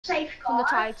from the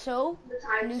title,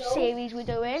 new series we're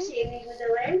doing.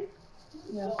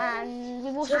 Yeah. And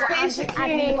we've also got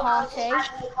admin party.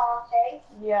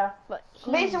 Yeah. But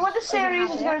basically, what the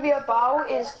series is going to be about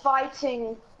is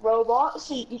fighting robots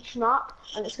in each map,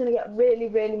 and it's going to get really,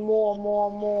 really more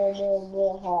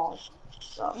hard.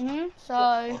 So.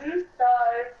 So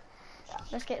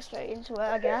let's get straight into it,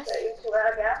 I guess.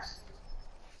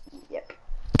 Yep.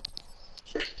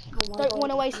 Don't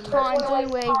want to waste time, do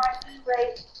we?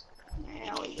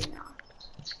 No, we do not.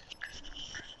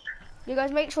 You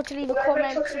guys make sure to leave a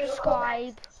comment,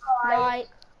 subscribe, like.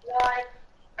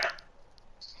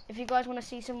 If you guys want to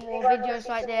see some more videos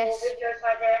like this.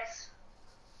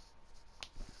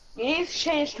 You need to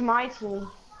change to my team.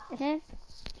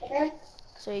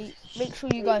 So make sure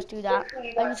you guys do that.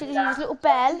 And you should use this little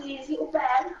bell.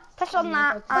 Press on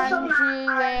that and you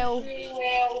will...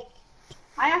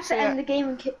 I have to end the game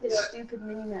and kick this stupid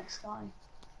mini next time.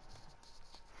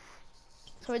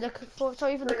 Sorry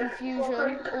for the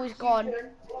confusion. Always gone.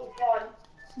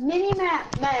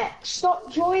 Mini-map, stop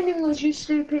joining us, you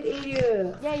stupid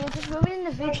idiot. Yeah, you're just ruining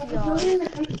the video.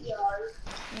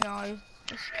 No,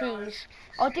 please.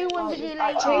 I'll do one video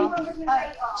later.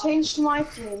 Change to my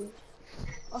team.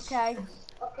 Okay.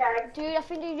 Dude, I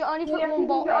think you only put one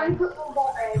bot in.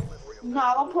 No,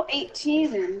 I'll put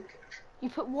 18 in. You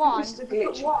put one?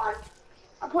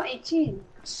 I put 18.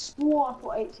 I swore I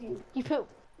put 18. You put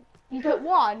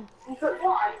one?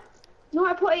 No,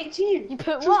 I put 18. You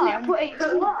put Trust one? me, I put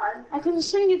 18. I can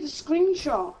send you the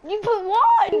screenshot. You put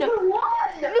one!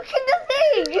 Look at the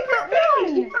thing! You put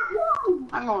one!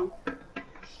 Hang on.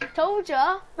 Told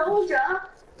ya. No,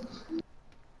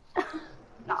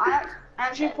 I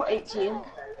actually put 18.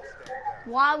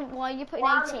 Why are you putting 18?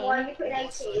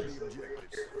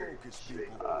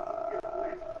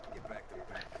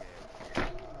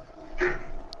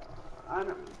 I don't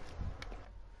know.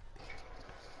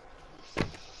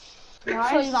 I'll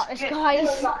show you about this,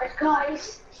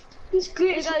 guys. This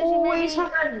glitch always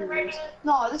happens.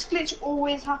 No, this glitch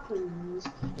always happens.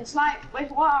 It's like,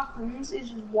 what happens is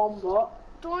just one bot.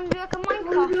 Do you want to do like a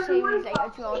Minecraft series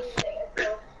later, Josh?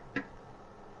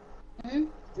 Do you want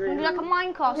to do like a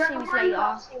Minecraft series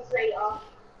later?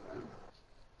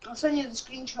 I'll send you the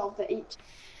screenshot of the 8.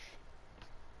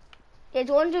 Yeah, do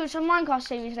you want to do some Minecraft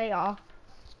series later?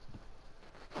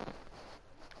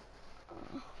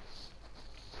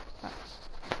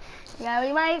 Yeah,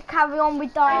 we may carry on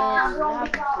with the Black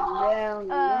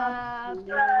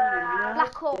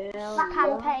Ops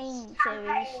campaign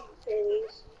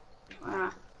series.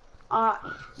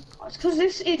 It's because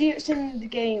this idiot's in the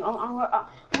game. I'm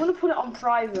gonna put it on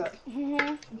private.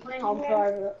 I'm putting it on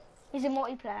private. He's a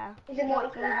multiplayer.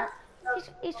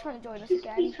 He's trying to join us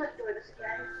again.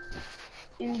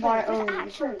 Invite only.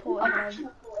 Action reporting.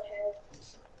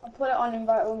 I'll put it on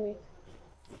invite only.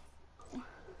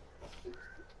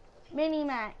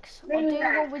 Mini-Max. I'll do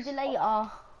one with you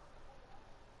later.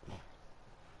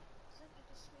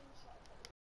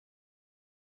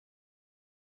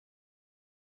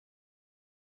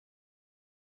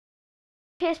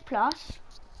 PS Plus.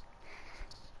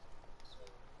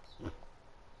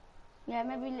 Yeah,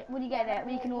 maybe when you get it,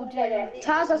 we can all do.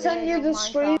 Taz, I sent you the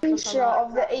screenshot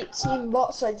of the 18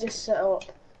 bots I just set up.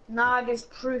 Now there's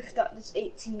proof that there's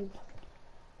 18.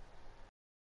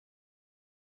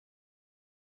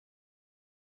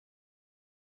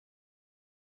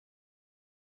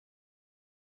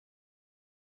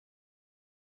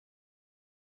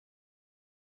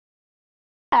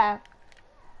 Yeah,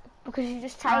 because you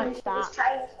just changed that.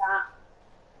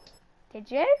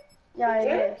 Did you? Yeah, I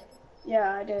did.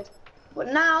 Yeah, I did.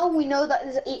 But now we know that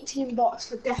there's 18 bots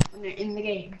for definite in the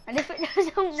game. And if it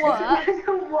doesn't work,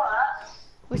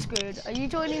 we're screwed. Are you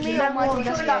joining me or am I joining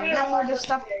you? Then we'll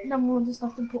just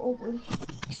have to put up with.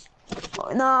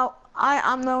 No, I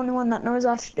am the only one that knows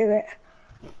how to do it.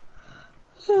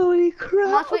 Holy crap!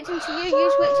 Am I switching to you? You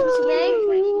switching to me?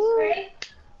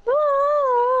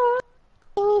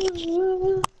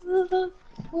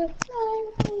 We're flying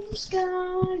through the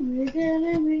sky, we're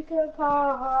gonna make a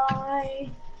pie.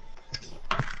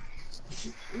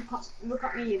 Look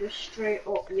at me, just straight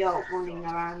up, yo, running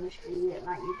around the street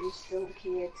like you do still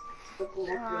kids.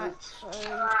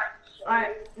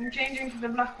 Alright, I'm changing to the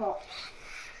Black Ops.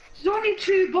 There's only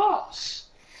 2 bots.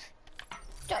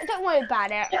 Don't worry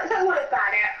about it.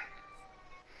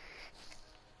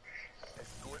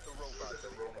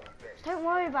 Don't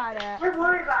worry about it.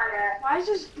 Why is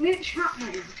this glitch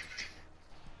happening?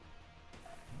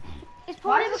 It's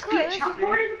probably because.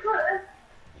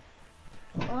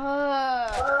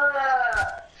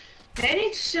 They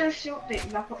need to seriously update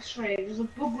Black Ops 3. There's a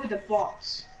bug with the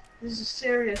bots. This is a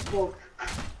serious bug.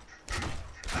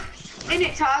 in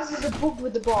it, Taz, there's a bug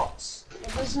with the bots.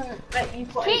 It doesn't let you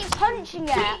put Keep punching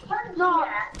it. No,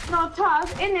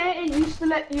 Taz, in it used to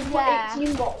let you put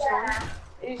 18 bots on.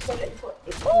 It used to let you put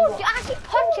 18 Oh, bots. you actually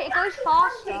punch it, it goes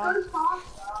faster.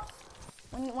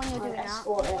 When you're doing that.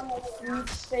 Escort it. You need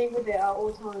to stay with it at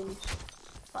all times.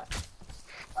 Alright,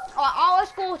 I'll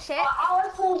escort it.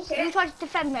 You try to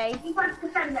defend me.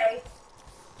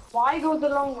 Why go the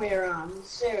long way around?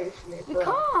 Seriously. You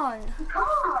can't.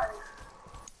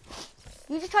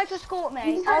 You just try to escort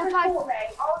me.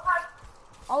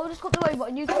 I'll just escort the robot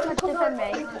and you can try to defend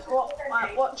me.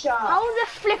 Watch out. How the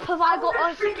flip have I got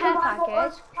a care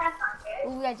package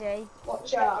already?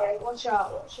 Watch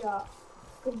out.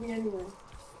 Could be anywhere.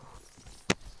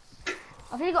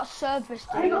 I've only got service,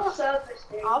 dude.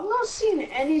 I've not seen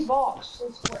any bots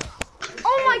since.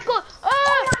 Oh my god!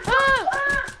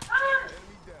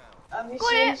 Have you Got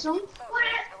seen it. some?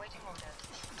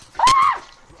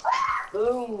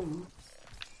 Boom.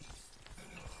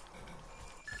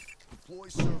 Deploy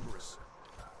Cerberus.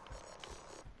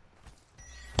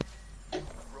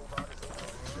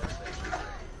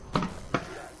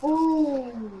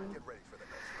 Boom. Get ready for the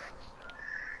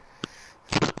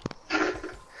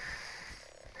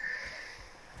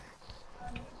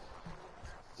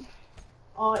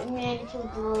Oh, it nearly killed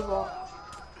the robot.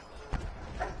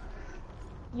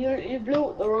 You blew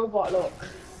up the robot, look.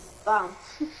 Bam.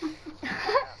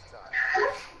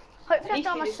 Hopefully I've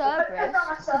done my service,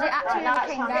 because it actually never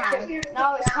came down.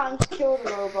 Now it's time to kill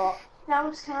the robot.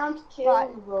 Right.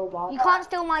 The robot. You can't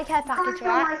steal my care package,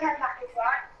 right?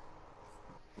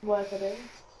 Work it in.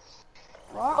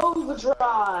 What?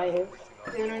 Overdrive.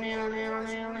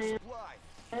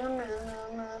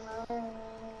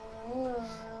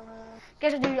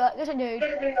 Guess a dude.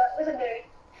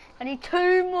 I need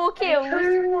 2 more kills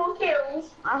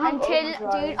until,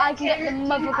 dude, I can get the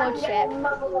motherboard ship.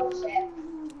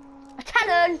 A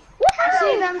Talon! I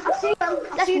see them.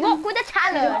 Let's rock with a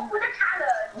Talon.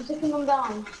 I'm taking them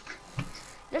down.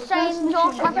 Just saying,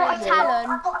 Josh, I've got a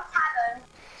Talon.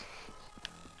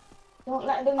 Don't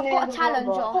let them I've near got a the Talon,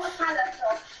 robot. Josh.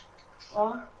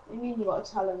 What? You mean you got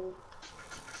a talent?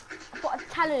 I've got a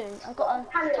Talon.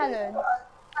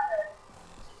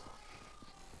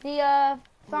 The,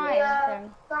 frying thing.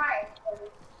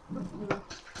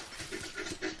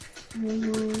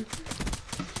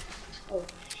 Oh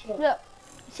shit. Look,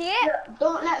 see it?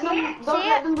 Don't let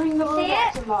them bring the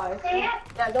robot to life. Yeah,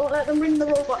 don't let them bring the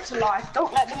robot to life.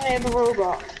 Don't let them near the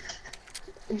robot.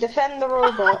 Defend the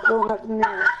robot, don't let them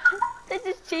near it. This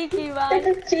is cheeky, man.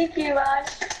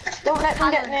 Don't let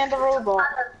them get near the robot.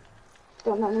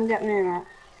 Don't let them get near it.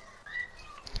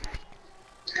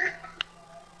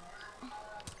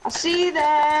 I see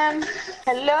them.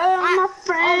 Hello, my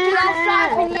friend. Dude, I'm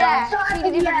sniping, yeah. See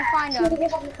if you can find them.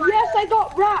 Yes, I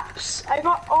got wraps. I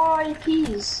got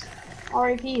RAPs.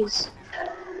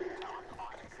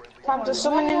 Time to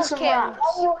summon in some wraps.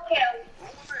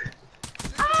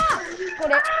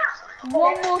 Got it.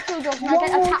 One more kill, Josh, and I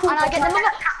get the mother.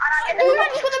 Dude, I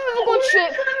just got the motherboard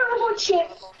ship.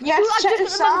 Yes, Dude, I check just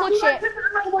this got the out.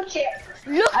 motherboard ship.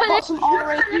 Look I got at this. some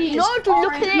RAPs. No, dude,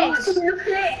 look at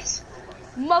this.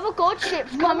 Motherboard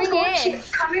ship's coming in.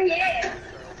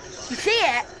 You see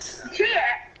it?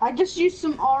 I just used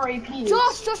some RAPs.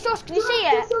 Josh, can you see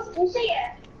it?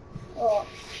 Oh.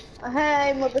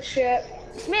 Hey, mothership.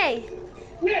 It's me.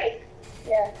 Yeah.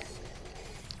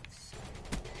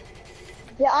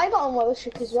 Yeah, I got a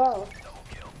mothership as well.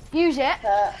 Use it.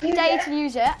 Dare to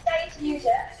use it.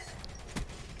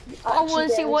 I want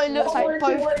to see what it looks like,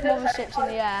 both motherships in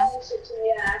the air.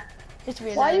 It's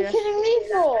really Why are you hilarious. kidding me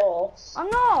for? I'm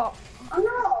not.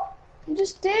 You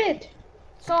just did.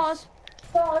 Stars.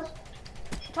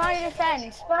 Try to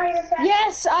defend.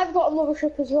 Yes, I've got a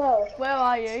mothership as well. Where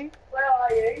are you?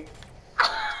 Are you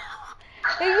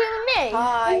with me?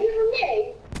 Hi.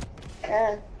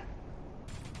 Yeah.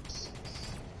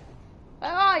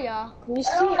 Where are you? Can you see?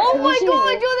 Oh can my you see god,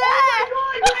 me? you're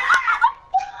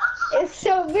there! It's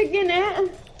so big in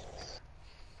it.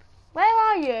 Where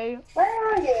are you?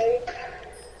 I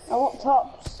want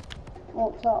tops.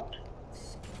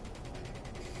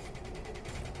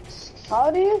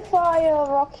 How do you fire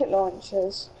rocket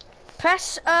launchers?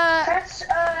 Press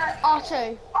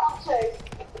R2.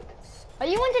 Are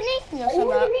you underneath me or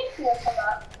something?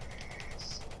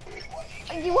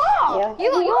 You are. Yeah.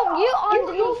 You're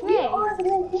underneath me.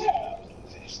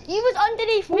 You was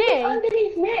underneath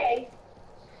me.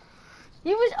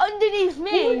 You was underneath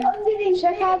me.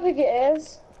 Check how big it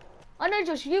is. I know,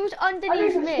 Josh. You was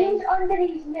underneath me.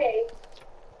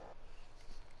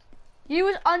 You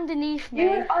was underneath me.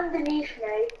 Yeah.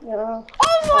 Oh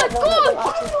No, my no,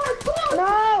 god!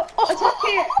 no, attack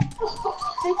it!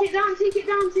 Take it down, take it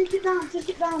down, take it down, take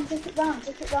it down, take it down,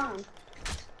 take it down.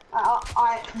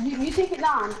 You take it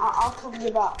down, I'll cover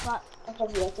you back. Right. I'll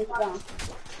cover you, take it down.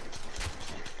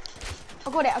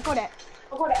 I got it, I got it.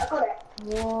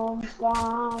 One's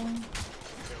down.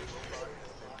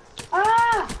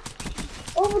 Ah!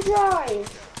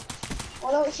 Overdrive!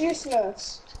 Oh, that was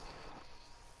useless.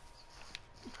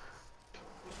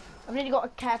 I've nearly got a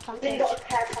care package.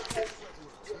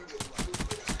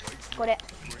 Got it.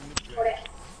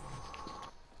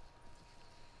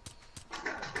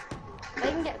 They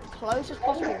can get close as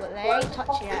possible, but they ain't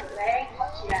touched yet.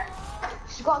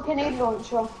 She's got a grenade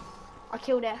launcher. I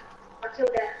killed it.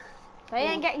 They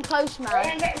ain't getting close,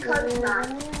 man. They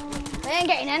ain't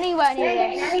getting anywhere near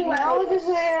this. You know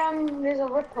there's a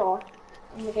ripper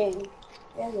in the game.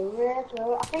 There's a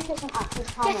ripper. I think it's an active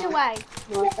camera. Get away.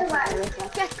 No, it's definitely a ripper.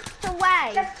 Get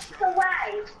away.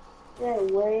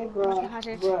 Get away, bro.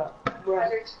 Hazard. Bro.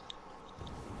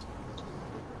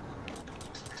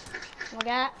 Look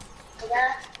at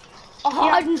a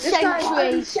hardened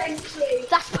This sentry.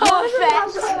 That's One of them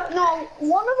perfect.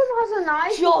 one of them has a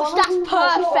knife. Josh, one of that's them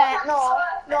has- perfect.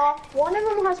 No, one of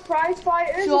them has prize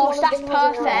fighters. and Josh, one of that's them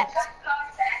has a knife.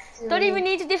 perfect. Don't even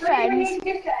need to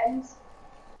defend.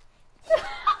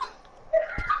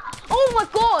 Oh my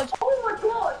god.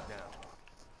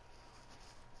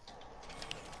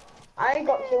 I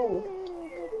got killed.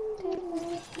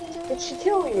 Did she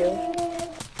kill you?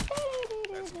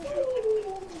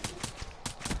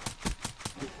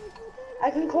 I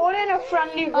can call in a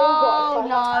friendly robot. Oh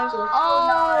if I have to.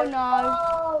 no.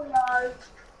 Oh no.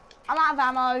 I'm out of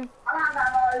ammo.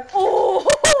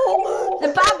 Oh, the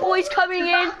bad boy's coming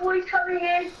in.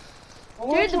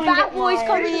 Dude, the bad boy's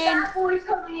coming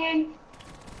in.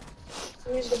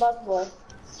 Who's the bad boy?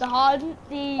 The hardened,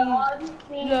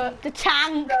 the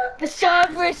tank, the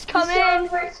Cerberus coming.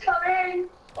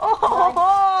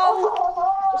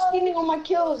 Oh, You're stealing all my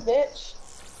kills, bitch.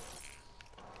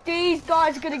 these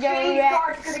guys are gonna get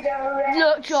wrecked.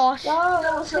 Look, Josh. No,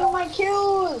 don't steal my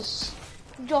kills.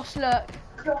 Josh, look.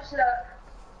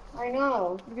 I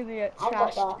know. We're gonna get I've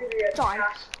got trashed. that. Die.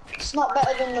 It's not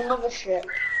better than the mothership.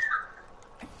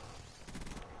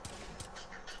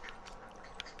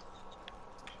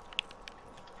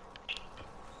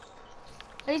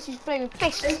 At least he's playing with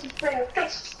fists.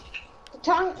 The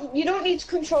tank, you don't need to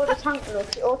control the tank,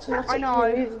 look. It automatically I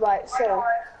know. moves by itself.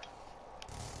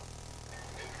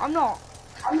 I'm not.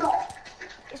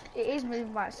 It is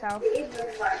moving by itself.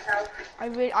 I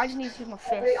just need to use my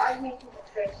fist.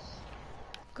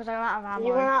 Because I'm out of ammo.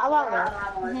 You ran out of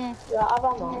ammo? Mhm. You're out of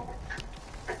ammo.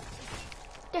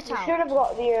 Get You out. should have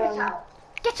got the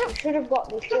Get You out. should have got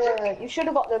the you should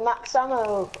have got the max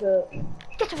ammo kit.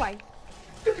 Get away.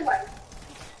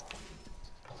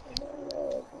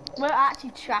 We're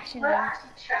actually trashing them.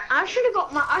 I should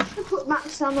have put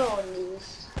max ammo on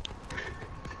these.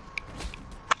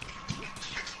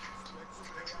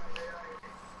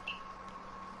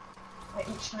 Like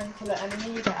each time kill an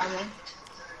enemy, you get ammo.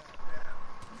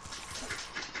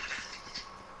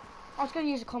 I was going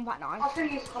to use a combat knife.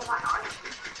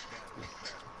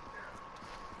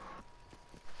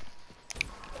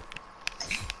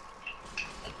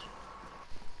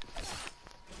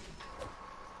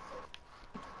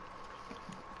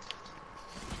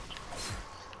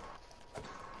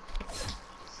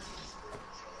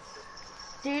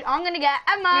 Dude, I'm gonna get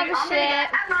a mothership.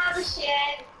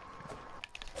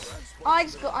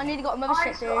 I nearly got a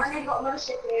mothership, dude.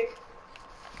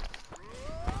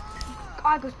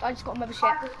 I just got a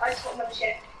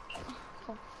mothership.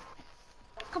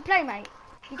 Come play, mate.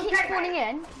 You keep spawning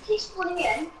in.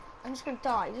 I'm just gonna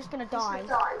die. You're just gonna die.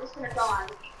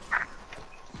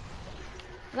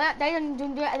 They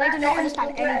do not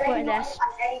understand any point in this.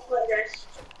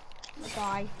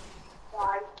 Die.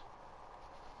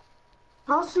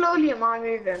 How slowly am I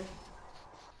moving?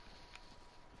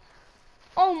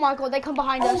 Oh my god, they come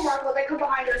behind us.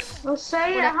 Well,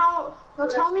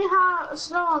 tell me how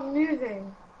slow I'm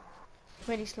moving.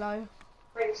 Really slow.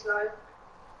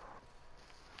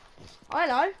 Oh,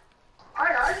 hello.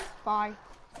 Bye.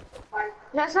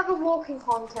 Let's have a walking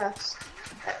contest.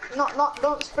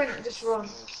 Don't sprint, just run.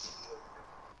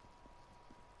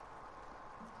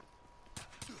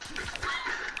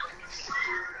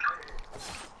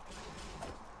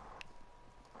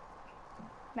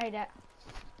 Made it.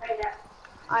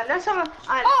 Alright, let's have a.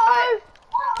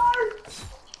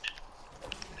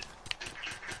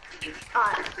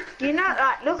 Alright, you know,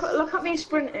 look at me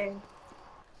sprinting.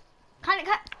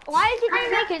 Why is it they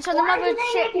make it so the mother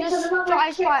ship just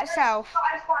drives by itself?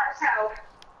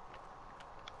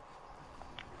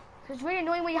 It's really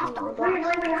annoying when you have to.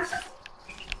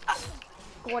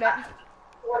 Got it.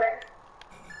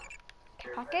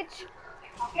 Package.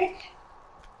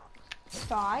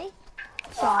 Try.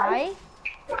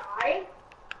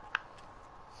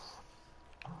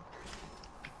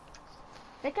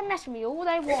 They can mess with me all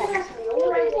they want.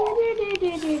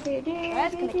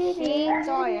 That's gonna keep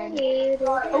dying.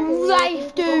 A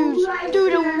wraith, dude!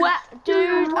 Dude, a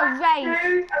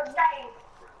wraith.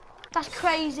 That's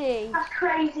crazy.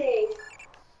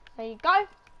 There you go.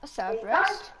 A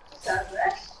Cerberus.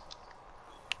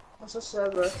 What's a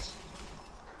Cerberus?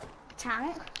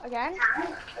 Tank again.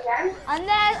 And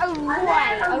there's a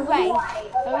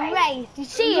wraith. You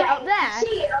see it up there?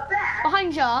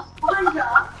 Behind you.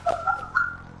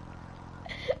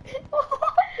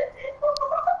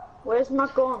 Where's my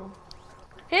gun?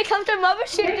 Here comes the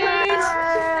mothership, dude.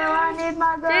 I need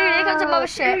my gun. Dude, here comes the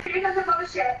mothership.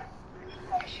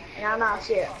 Yeah, no, I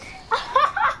see it.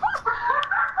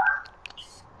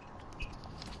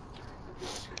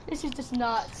 This is just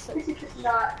nuts.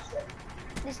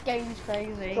 This game's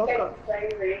crazy.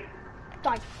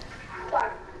 Die.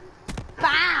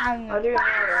 Bang! I do know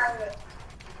it.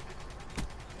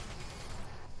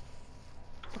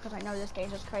 Because I know this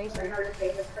game's just crazy.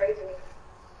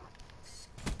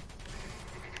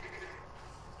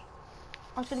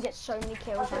 I'm just gonna get so many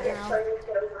kills right now.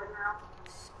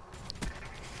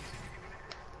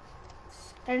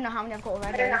 I don't know how many I've got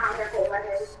already.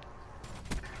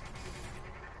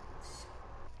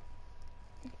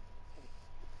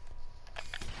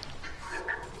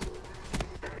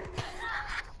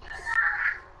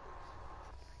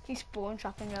 He's spawn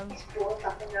trapping them.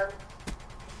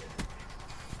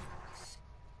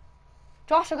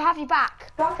 Josh, I'll have you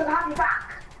back.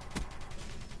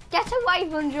 Get away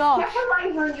from Josh.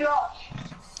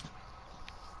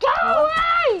 Go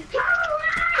away!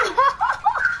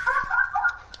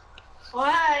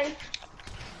 Why?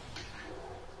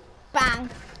 Bang.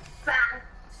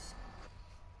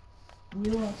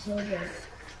 You are so good.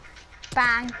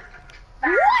 Bang.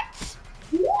 What?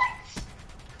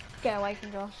 Get away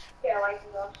from Josh. You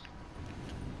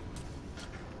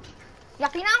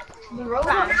happy now? The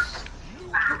robot.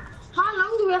 How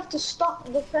long do we have to stop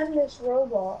defend this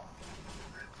robot?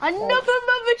 Another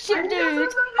mothership, dude.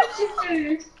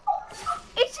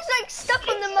 It's just like stuck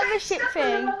on the mothership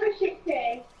thing.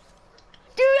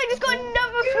 Dude, I just got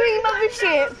another free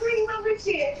mothership.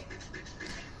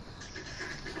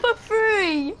 For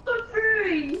free.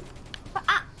 For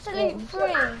absolute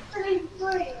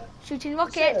free. Shooting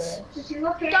rockets.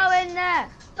 Go in there.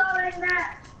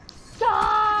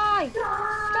 Die.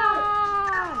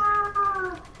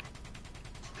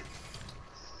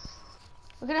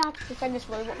 We're gonna have to defend this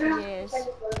robot for years.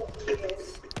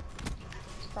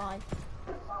 Fine.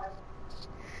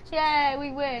 Yeah,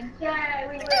 we win. Dude,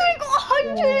 we got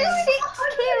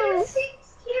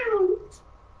 106 kills.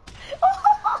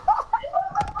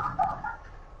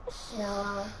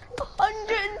 No.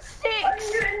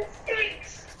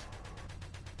 106.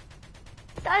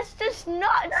 That's just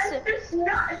nuts.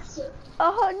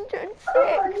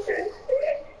 106.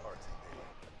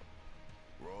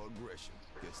 Raw aggression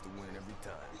gets the win every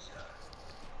time.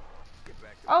 Get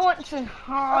back to I want some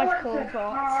hardcore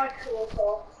bots.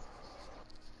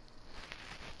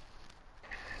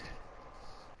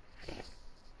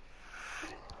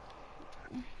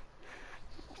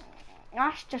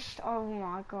 That's just, oh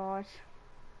my god.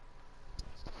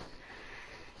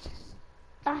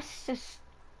 That's just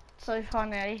so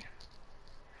funny.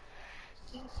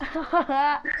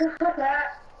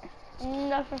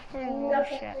 Another free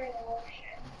bullshit.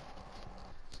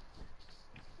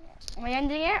 Am I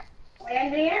ending it?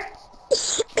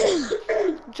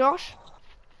 Josh?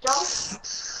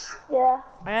 Yeah.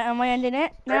 Am I ending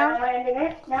it now?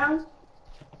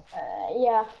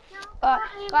 Yeah.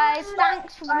 Guys,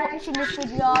 thanks for watching this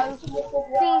video.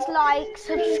 Please like,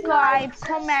 subscribe,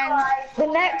 comment.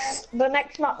 The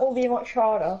next map will be much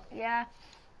harder. Yeah.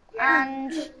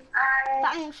 And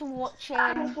thanks for watching.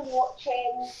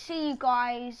 See you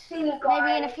guys.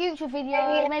 Maybe in a future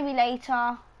video, maybe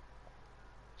later.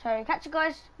 So catch you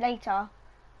guys later.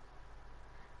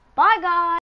 Bye guys.